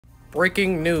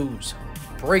Breaking news.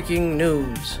 Breaking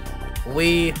news.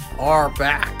 We are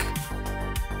back.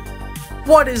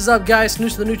 What is up, guys?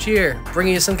 Snooch the Nooch here,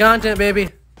 bringing you some content,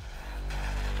 baby.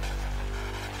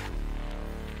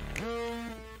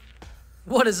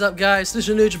 What is up, guys? Snooch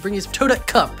the Nooch bringing you some Toadette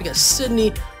Cup. We got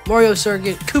Sydney, Mario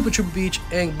Circuit, Koopa Troopa Beach,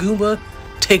 and Goomba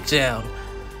Takedown.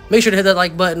 Make sure to hit that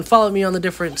like button. Follow me on the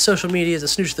different social medias at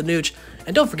Snooch the Nooch.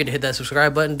 And don't forget to hit that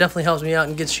subscribe button. It definitely helps me out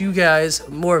and gets you guys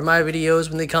more of my videos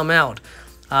when they come out.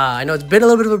 I know it's been a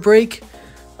little bit of a break.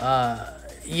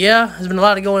 Yeah, there's been a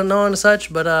lot going on and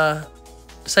such, but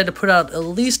decided to put out at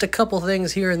least a couple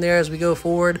things here and there as we go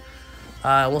forward.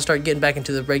 We'll start getting back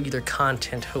into the regular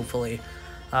content, hopefully.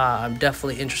 I'm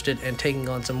definitely interested in taking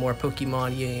on some more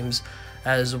Pokemon games,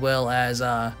 as well as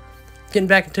getting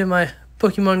back into my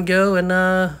Pokemon Go and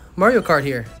Mario Kart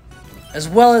here, as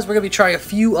well as we're gonna be trying a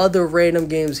few other random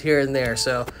games here and there,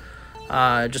 so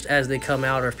just as they come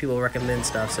out or if people recommend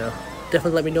stuff. So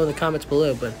definitely let me know in the comments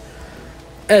below. But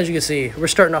as you can see, we're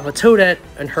starting off with Toadette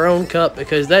and her own cup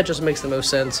because that just makes the most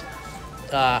sense.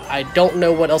 I don't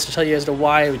know what else to tell you as to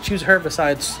why I would choose her,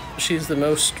 besides she's the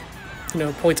most,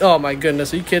 points. Oh my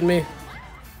goodness, are you kidding me?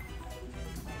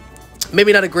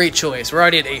 Maybe not a great choice. We're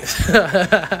already at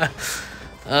 8th.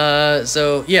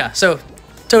 So yeah, so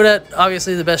Toadette,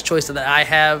 obviously the best choice that I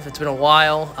have. It's been a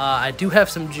while. I do have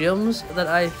some gems that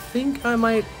I think I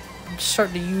might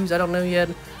start to use. I don't know yet.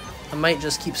 I might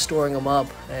just keep storing them up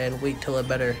and wait till a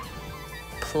better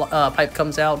pipe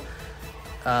comes out.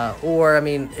 Or, I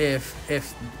mean, if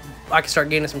I can start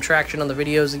gaining some traction on the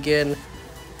videos again,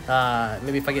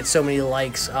 maybe if I get so many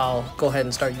likes, I'll go ahead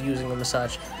and start using them and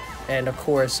such. And of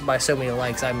course, by so many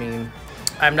likes, I mean,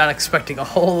 I'm not expecting a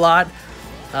whole lot.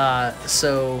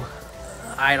 So,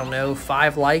 I don't know,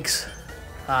 5 likes,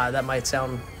 that might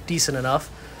sound decent enough.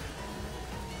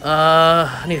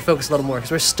 I need to focus a little more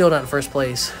because we're still not in first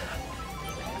place.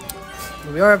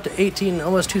 We are up to 18,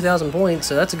 almost 2,000 points,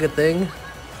 so that's a good thing.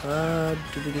 I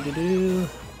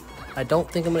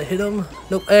don't think I'm going to hit him.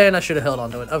 Nope, and I should have held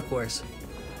on to it, of course.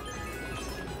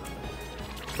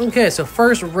 Okay, so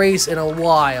first race in a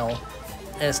while,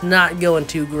 and it's not going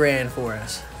too grand for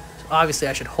us. Obviously,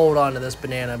 I should hold on to this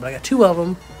banana, but I got 2 of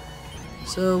them.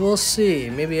 So, we'll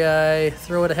see. Maybe I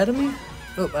throw it ahead of me?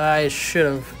 Oh, I should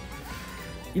have.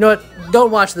 You know what? Don't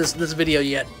watch this video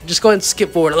yet. Just go ahead and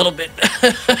skip forward a little bit.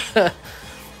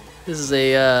 This is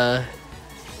a,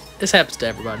 this happens to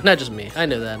everybody. Not just me. I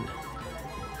know that.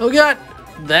 Oh, God!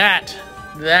 That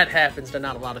happens to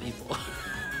not a lot of people.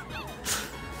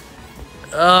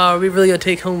 Are we really gonna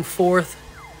take home 4th?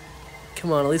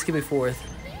 Come on, at least give me 4th.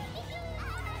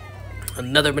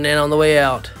 Another banana on the way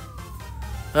out.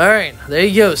 Alright, there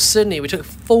you go, Sydney. We took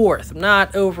 4th. I'm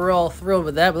not overall thrilled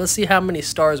with that, but let's see how many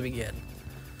stars we get.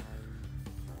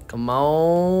 Come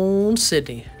on,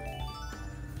 Sydney.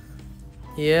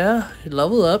 Yeah,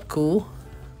 level up, cool.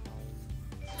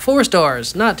 4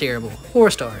 stars, not terrible. 4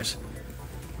 stars.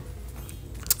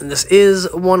 And this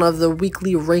is one of the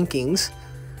weekly rankings,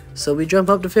 so we jump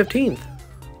up to 15th.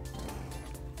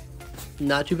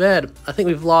 Not too bad. I think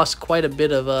we've lost quite a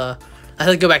bit of, I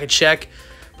had to go back and check,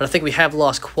 but I think we have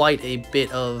lost quite a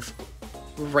bit of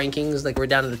rankings. Like, we're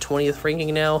down to the 20th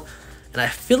ranking now, and I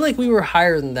feel like we were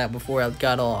higher than that before I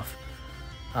got off.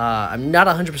 I'm not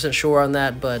 100% sure on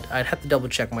that, but I'd have to double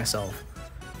check myself.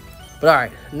 But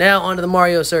alright, now onto the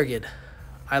Mario Circuit.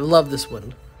 I love this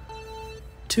one.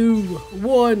 2,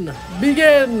 1,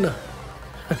 begin!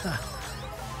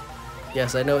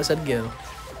 Yes, I know it said go.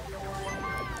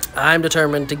 I'm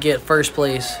determined to get first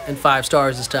place and 5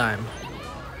 stars this time.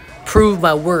 Prove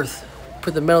my worth.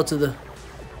 Put the pedal to the...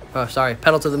 Oh, sorry.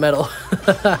 Pedal to the metal.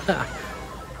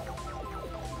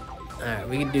 Alright,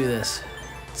 we can do this.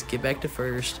 Let's get back to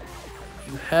first.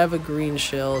 You have a green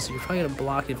shell, so you're probably going to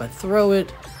block it if I throw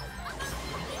it.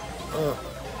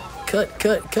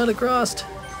 Cut across.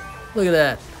 Look at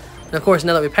that. And of course,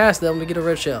 now that we pass them, we get a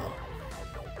red shell.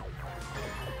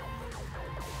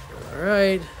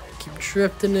 Alright. Keep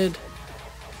drifting it.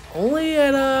 Only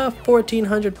at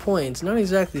 1,400 points. Not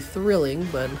exactly thrilling,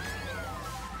 but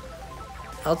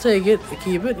I'll take it. I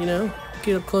keep it,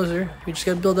 get up closer. We just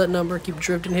gotta build that number, keep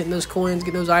drifting, hitting those coins,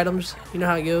 getting those items. You know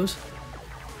how it goes.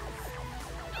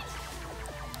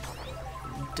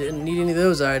 Didn't need any of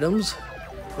those items.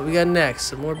 What we got next?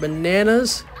 Some more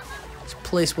bananas. Let's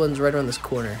place ones right around this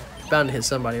corner. Bound to hit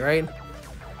somebody, right?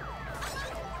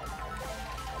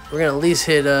 We're gonna at least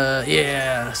hit,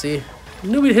 yeah, see?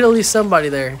 Knew we'd hit at least somebody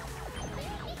there.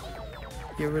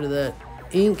 Get rid of that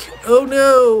ink. Oh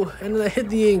no! And then I hit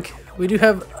the ink. We do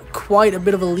have quite a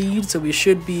bit of a lead, so we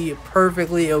should be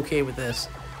perfectly okay with this.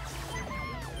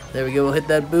 There we go, we'll hit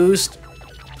that boost.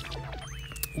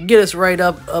 Get us right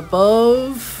up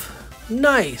above.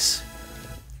 Nice.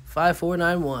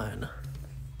 5491.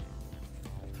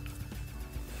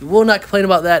 We will not complain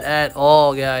about that at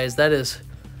all, guys. That is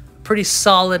a pretty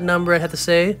solid number, I'd have to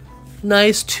say.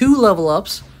 Nice. 2 level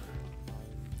ups.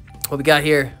 What we got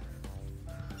here?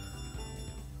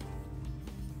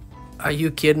 Are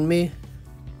you kidding me?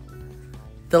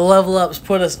 The level ups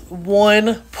put us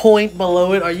 1 point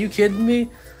below it. Are you kidding me?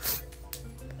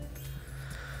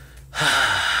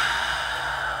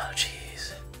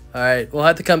 Jeez. Alright, we'll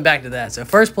have to come back to that. So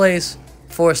first place,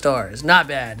 4 stars. Not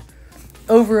bad.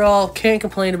 Overall, can't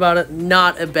complain about it.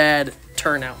 Not a bad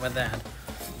turnout with that.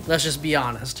 Let's just be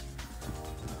honest.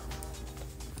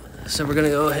 So we're going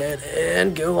to go ahead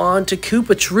and go on to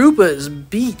Koopa Troopa's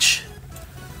Beach.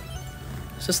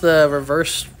 Is this the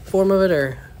reverse form of it,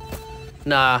 or?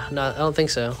 Nah, I don't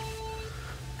think so.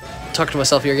 Talking to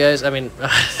myself here, guys. I mean,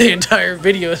 the entire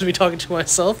video is me talking to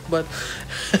myself, but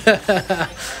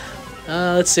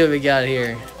let's see what we got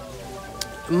here.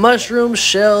 Mushroom,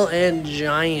 shell, and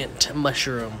giant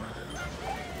mushroom.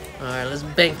 Alright, let's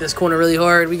bank this corner really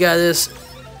hard. We got this.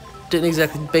 Didn't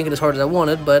exactly bank it as hard as I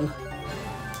wanted, but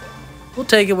we'll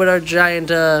take it with our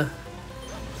giant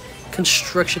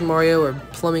construction Mario, or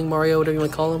plumbing Mario, whatever you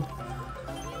want to call him.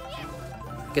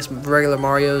 I guess regular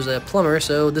Mario's a plumber,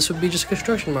 so this would be just a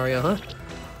construction Mario, huh?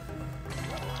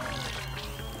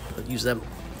 I'll use that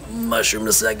mushroom in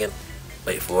a second.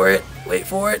 Wait for it. Wait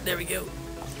for it. There we go.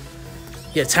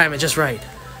 Yeah, time it just right.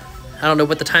 I don't know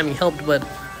what the timing helped, but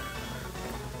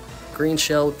green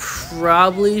shell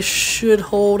probably should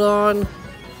hold on.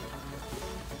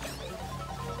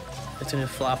 It's gonna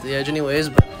fly off the edge anyways,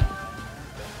 but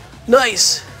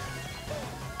nice!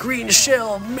 Green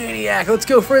shell maniac. Let's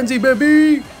go, frenzy,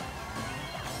 baby!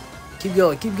 Keep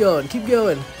going, keep going, keep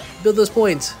going. Build those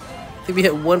points. I think we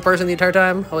hit 1 person the entire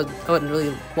time. I wasn't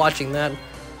really watching that.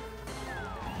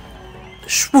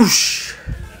 Swoosh!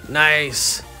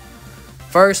 Nice.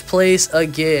 First place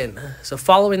again. So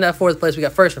following that 4th place, we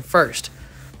got first and first.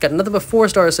 Got nothing but 4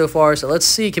 stars so far, so let's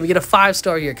see. Can we get a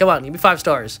 5-star here? Come on, give me 5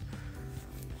 stars.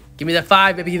 Give me that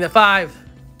 5, baby, give me that 5.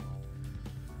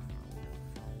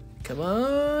 Come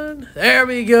on. There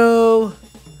we go.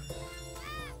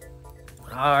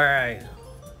 Alright.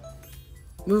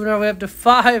 Moving our way up to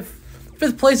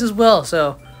 5th place as well.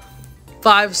 So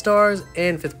 5 stars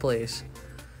and 5th place.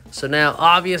 So now,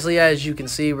 obviously, as you can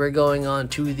see, we're going on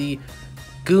to the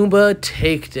Goomba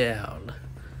Takedown.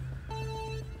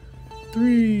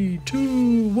 3,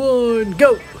 2, 1,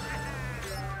 go!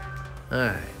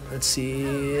 Alright, let's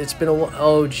see. It's been a while.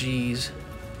 Oh, jeez.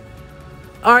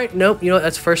 Alright, nope. You know what?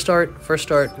 That's first start. First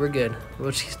start. We're good.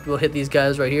 We'll hit these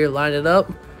guys right here. Line it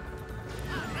up.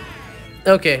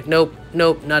 Okay, nope.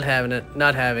 Nope. Not having it.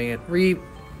 Not having it.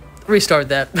 Restart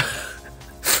that.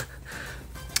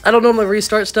 I don't normally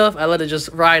restart stuff. I let it just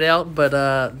ride out, but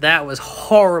that was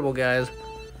horrible, guys.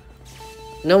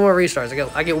 No more restarts.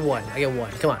 I get 1. I get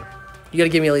 1. Come on. You gotta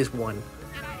give me at least 1.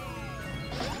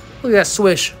 Look at that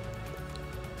swish.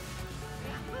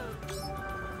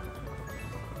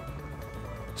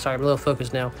 Sorry, I'm a little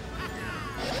focused now.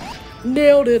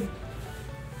 Nailed it.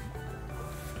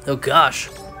 Oh gosh.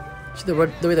 See the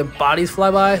way their bodies fly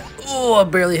by? Oh, I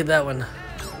barely hit that one.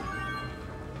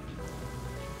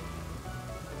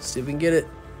 See if we can get it.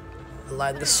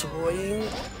 Line the swing.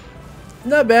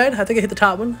 Not bad. I think I hit the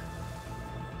top one.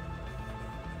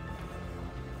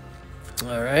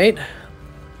 Alright.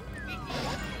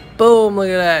 Boom, look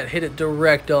at that. Hit it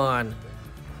direct on.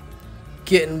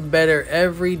 Getting better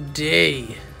every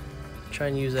day. Try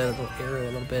and use that little arrow a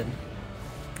little bit.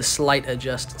 The slight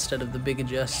adjust instead of the big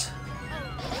adjust.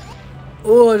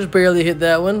 Oh, I just barely hit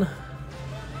that one.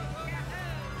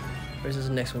 Where's this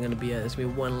next one going to be at? There's going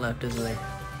to be 1 left, isn't there?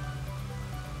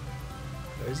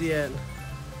 Where's he at?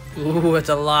 Ooh, that's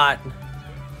a lot.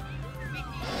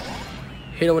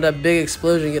 Hit him with that big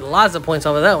explosion. Get lots of points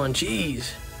off of that one.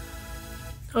 Jeez.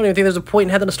 I don't even think there's a point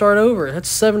in having to start over. That's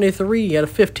 73 out of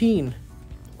 15.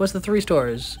 What's the 3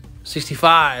 stars?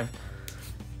 65.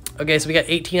 Okay, so we got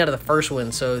 18 out of the first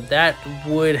one, so that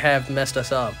would have messed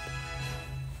us up.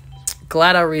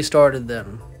 Glad I restarted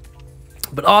them.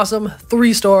 But awesome.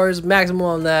 3 stars, maximum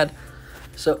on that.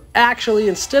 So actually,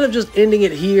 instead of just ending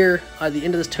it here at the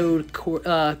end of this Toad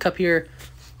cup here,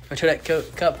 or Toadette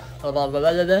cup, blah, blah,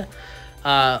 blah, blah,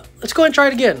 blah, let's go ahead and try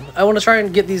it again. I want to try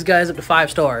and get these guys up to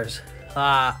 5 stars.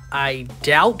 I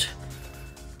doubt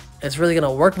it's really going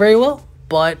to work very well,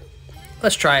 but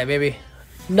let's try it, baby.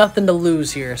 Nothing to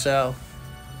lose here, so.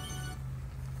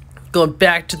 Going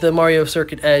back to the Mario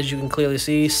circuit, as you can clearly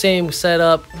see. Same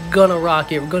setup. Gonna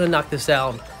rock it. We're gonna knock this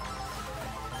out.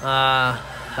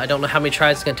 I don't know how many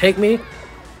tries it's gonna take me,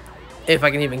 if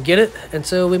I can even get it, and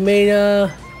so we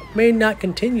may not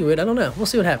continue it. I don't know. We'll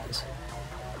see what happens.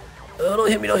 Oh, don't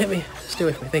hit me! Don't hit me! Stay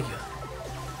away from me. Thank you.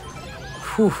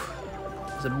 Whew.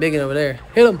 There's a big one over there.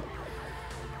 Hit him!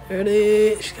 There it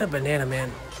is. She's got a banana,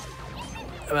 man.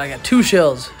 Oh, I got 2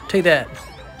 shells. Take that.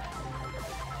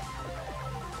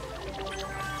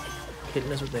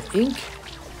 Hitting us with the ink.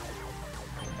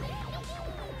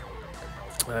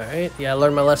 Alright. Yeah, I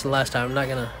learned my lesson last time. I'm not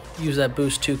gonna use that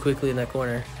boost too quickly in that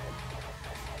corner.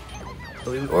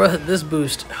 Or this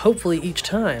boost, hopefully, each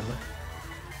time.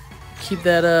 Keep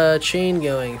that chain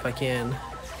going if I can.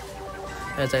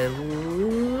 As I...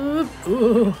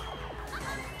 Ooh.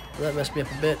 That messed me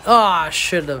up a bit. Oh, I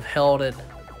should have held it.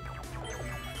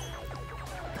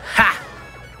 Ha!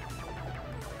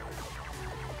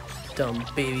 Dumb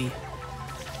baby.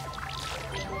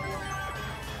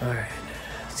 Alright.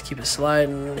 Let's keep it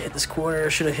sliding. Hit this corner.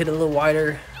 Should have hit it a little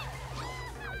wider.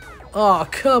 Oh,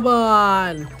 come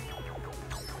on!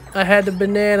 I had the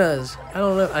bananas. I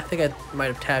don't know. I think I might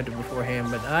have tabbed it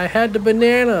beforehand, but I had the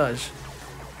bananas.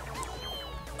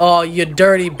 Oh, you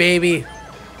dirty baby.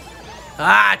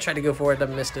 Ah, I tried to go for it. I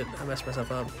missed it. I messed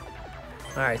myself up.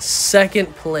 Alright,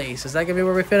 2nd place. Is that going to be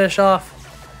where we finish off?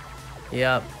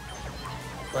 Yep.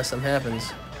 Unless something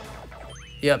happens.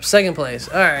 Yep, 2nd place.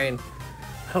 Alright.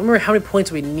 I don't remember how many points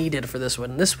we needed for this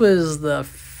one. This was the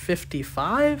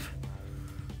 55?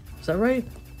 Is that right?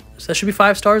 So that should be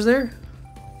 5 stars there?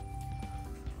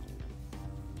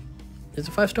 Is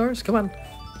it 5 stars? Come on.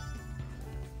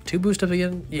 2 boost up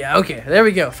again? Yeah, okay. There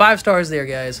we go. 5 stars there,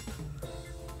 guys.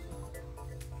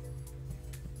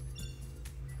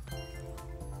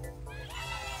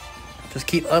 Just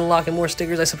keep unlocking more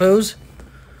stickers, I suppose.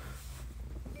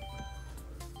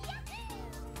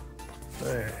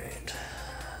 Alright.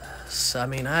 So, I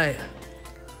mean, I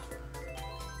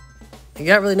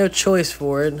got really no choice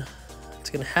for it. It's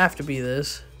gonna have to be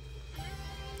this.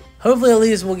 Hopefully, at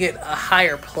least we'll get a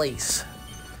higher place.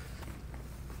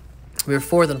 We were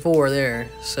 4th and 4 there,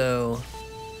 so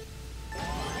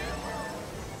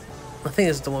I think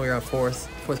this is the one we were on 4th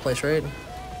place, right? I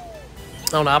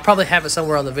don't know. I'll probably have it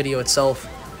somewhere on the video itself,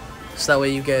 so that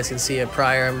way you guys can see it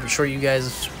prior. I'm sure you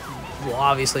guys will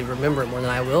obviously remember it more than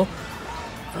I will.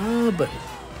 But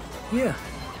yeah.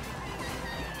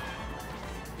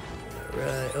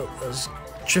 Right. Oh, I was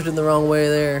drifting the wrong way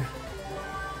there.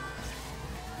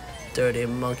 Dirty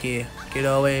monkey. Get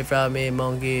away from me,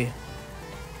 monkey.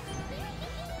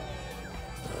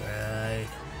 Alright.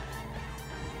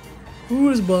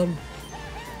 Who's bum?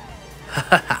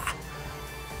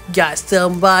 Got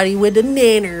somebody with a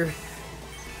nanner.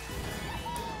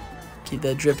 Keep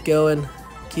that drift going.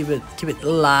 Keep it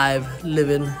alive,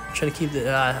 living. Trying to keep the.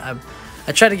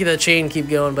 I tried to get that chain keep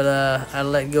going, but I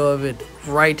let go of it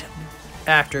right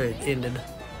after it ended.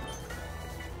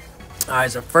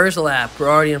 Alright, so first lap. We're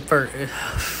already in first.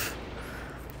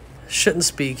 Shouldn't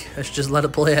speak. I should just let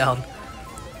it play out.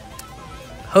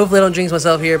 Hopefully I don't jinx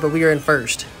myself here, but we are in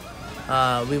first.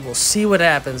 We will see what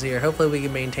happens here. Hopefully we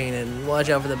can maintain it. And watch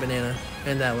out for the banana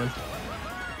and that one.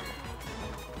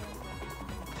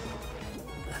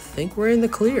 I think we're in the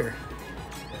clear.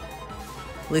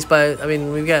 At least by, I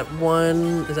mean, we've got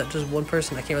one. Is that just one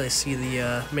person? I can't really see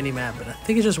the mini map, but I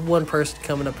think it's just one person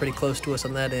coming up pretty close to us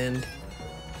on that end.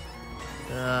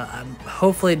 I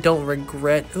hopefully don't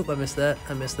regret. Oop, I missed that.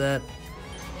 I missed that.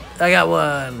 I got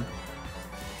one.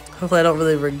 Hopefully I don't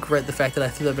really regret the fact that I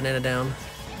threw that banana down.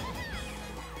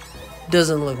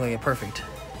 Doesn't look like it. Perfect.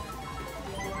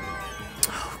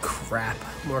 Oh, crap.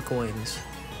 More coins.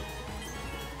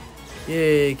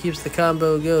 Yay, keeps the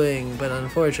combo going, but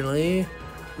unfortunately,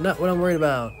 not what I'm worried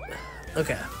about.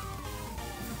 Okay.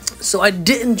 So I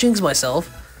didn't jinx myself.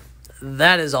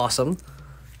 That is awesome.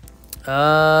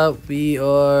 We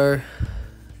are...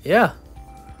 Yeah.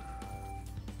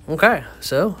 Okay,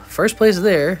 so first place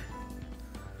there.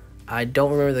 I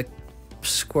don't remember the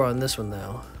score on this one,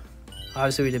 though.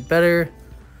 Obviously, we did better.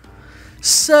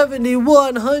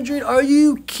 7,100. Are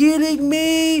you kidding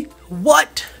me?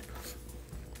 What?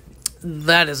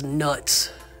 That is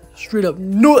nuts. Straight up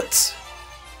nuts.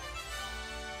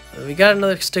 We got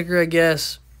another sticker, I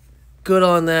guess. Good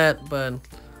on that, but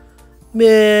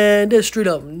man, that's straight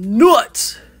up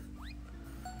nuts.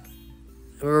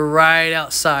 We're right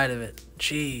outside of it.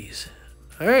 Jeez.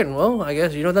 All right, well, I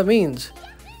guess you know what that means.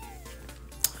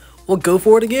 We'll go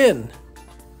for it again.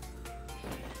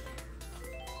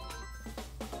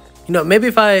 You know, maybe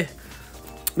I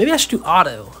should do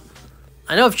auto.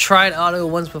 I know I've tried auto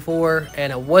once before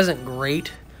and it wasn't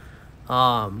great.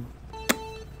 You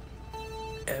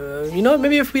know,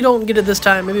 maybe if we don't get it this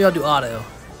time, maybe I'll do auto.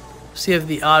 See if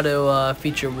the auto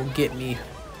feature will get me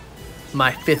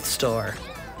my 5th star.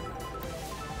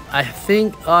 I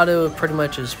think auto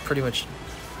is pretty much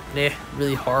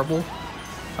really horrible.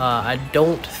 I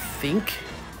don't think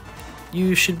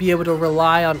you should be able to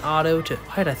rely on auto to...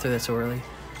 Why did I throw that so early?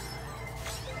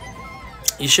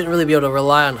 You shouldn't really be able to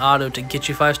rely on auto to get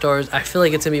you 5 stars. I feel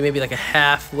like it's gonna be maybe like a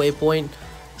halfway point.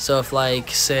 So if like,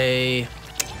 say,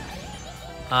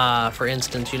 for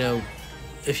instance, you know,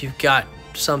 if you've got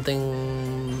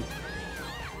something...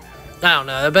 I don't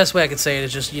know, the best way I could say it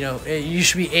is just, you know, you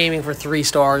should be aiming for 3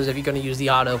 stars if you're gonna use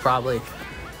the auto, probably.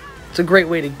 It's a great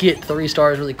way to get 3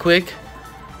 stars really quick.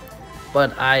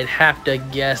 But I'd have to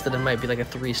guess that it might be like a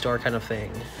 3-star kind of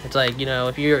thing. It's like, you know,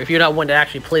 if you're not one to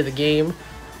actually play the game,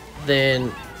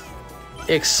 then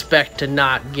expect to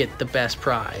not get the best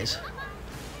prize.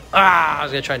 Ah, I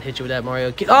was gonna try and hit you with that,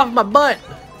 Mario. Get off my butt!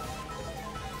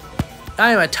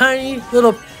 I am a tiny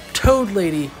little toad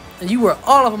lady, and you were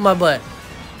all up on my butt.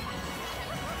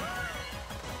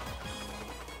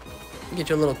 Get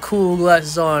your little cool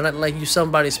glasses on, acting like you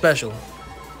somebody special.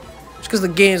 Just because the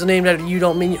game's named after you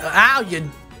don't mean you... Ow, you...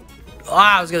 Oh,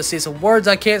 I was gonna say some words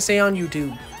I can't say on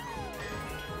YouTube.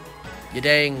 You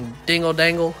dang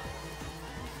dingle-dangle.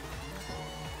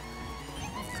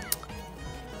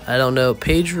 I don't know.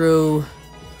 Pedro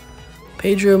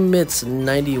Mitz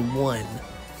 91.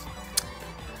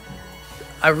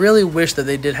 I really wish that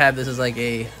they did have this as like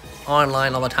a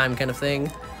online all the time kind of thing.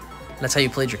 And that's how you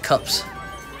played your cups.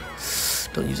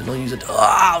 Don't use it, don't use it.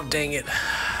 Oh, dang it.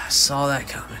 I saw that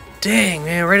coming. Dang,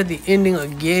 man, right at the ending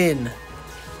again.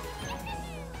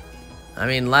 I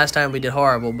mean, last time we did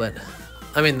horrible, but...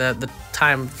 I mean, the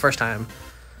first time.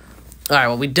 Alright,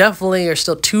 well, we definitely are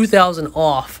still 2,000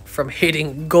 off from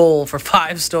hitting goal for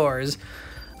 5 stars.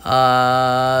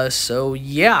 So,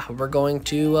 yeah, we're going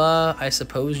to, I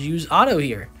suppose, use auto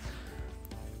here.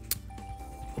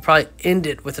 We'll probably end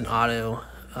it with an auto,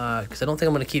 because I don't think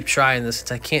I'm going to keep trying this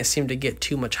since I can't seem to get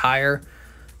too much higher.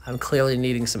 I'm clearly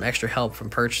needing some extra help from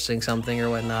purchasing something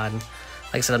or whatnot. And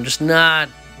like I said, I'm just not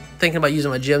thinking about using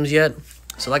my gems yet.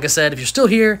 So like I said, if you're still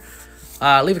here,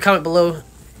 leave a comment below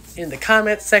in the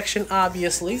comment section,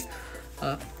 obviously.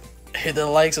 Hit the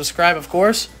like, subscribe, of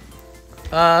course.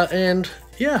 And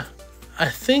yeah, I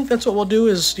think that's what we'll do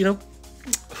is, you know,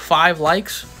 5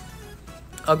 likes.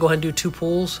 I'll go ahead and do 2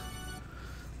 pulls.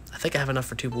 I think I have enough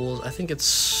for 2 pulls. I think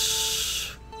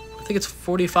it's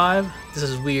 45. This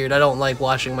is weird. I don't like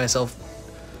watching myself.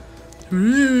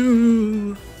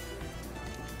 Wait,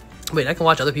 I can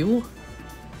watch other people?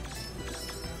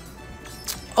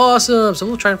 Awesome. So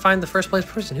we'll try and find the first place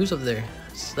person. Who's up there?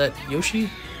 Is that Yoshi?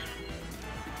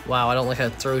 Wow, I don't like how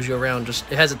it throws you around. Just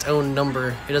it has its own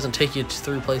number. It doesn't take you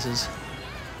through places.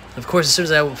 Of course, as soon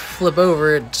as I flip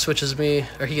over, it switches me,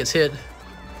 or he gets hit.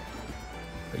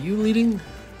 Are you leading?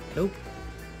 Nope.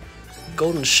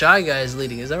 Golden Shy Guy is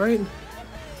leading. Is that right?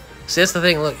 See, that's the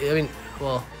thing. Look, I mean,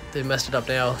 well, they messed it up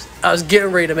now. I was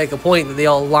getting ready to make a point that they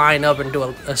all line up and do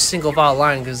a single file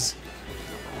line because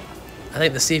I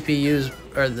think the CPUs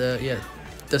or the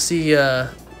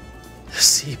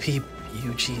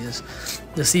CPU, Jesus,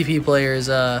 the CP players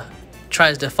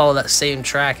tries to follow that same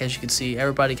track. As you can see,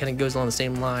 everybody kind of goes along the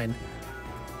same line.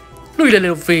 Look at that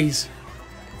little face.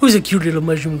 Who's a cute little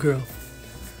mushroom girl?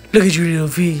 Look at your little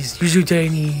face. You're so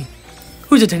tiny.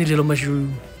 Who's a tiny little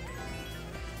mushroom?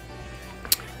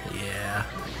 Yeah.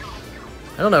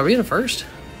 I don't know. Are we in first?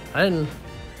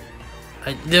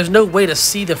 There's no way to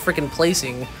see the freaking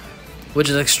placing, which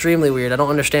is extremely weird. I don't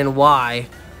understand why.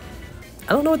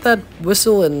 I don't know what that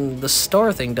whistle and the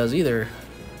star thing does either.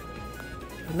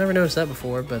 I've never noticed that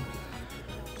before, but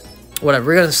whatever.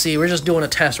 We're gonna see. We're just doing a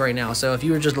test right now. So if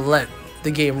you were just to let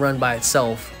the game run by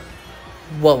itself,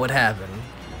 what would happen?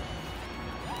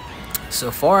 So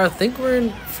far, I think we're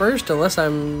in first, unless I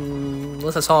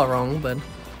saw it wrong, but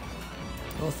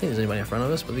I don't think there's anybody in front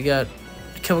of us. But we got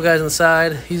a couple guys on the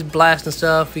side. He's blasting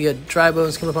stuff. We got Dry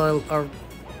Bones coming up on our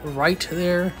right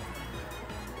there.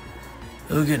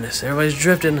 Oh goodness, everybody's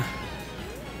drifting.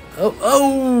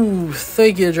 Oh,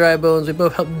 thank you, Dry Bones. We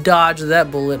both helped dodge that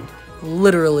bullet,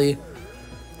 literally.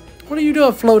 What are you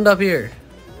doing floating up here?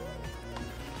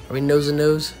 Are we nose to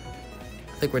nose?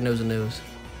 I think we're nose to nose.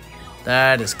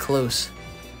 That is close.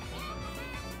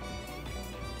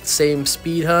 Same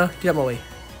speed, huh? Get out of my way.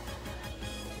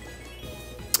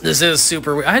 This is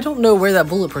super weird. I don't know where that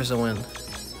bullet person went.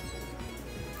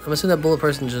 I'm assuming that bullet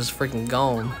person just freaking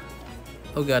gone.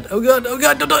 Oh god, oh god, oh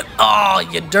god, don't. Oh,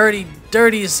 you dirty,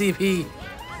 dirty CP.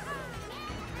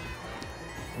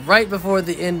 Right before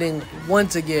the ending,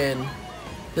 once again.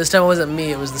 This time it wasn't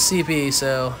me, it was the CP,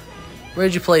 so where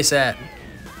did you place at?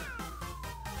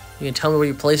 You can tell me where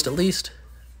you placed at least?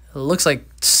 It looks like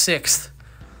 6th.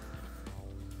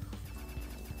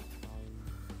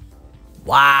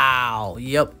 Wow.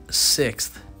 Yep,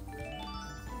 6th.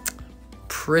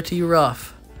 Pretty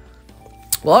rough.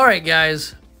 Well, alright,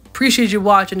 guys. Appreciate you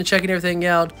watching and checking everything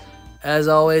out. As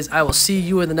always, I will see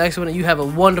you in the next one. You have a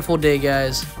wonderful day,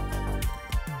 guys.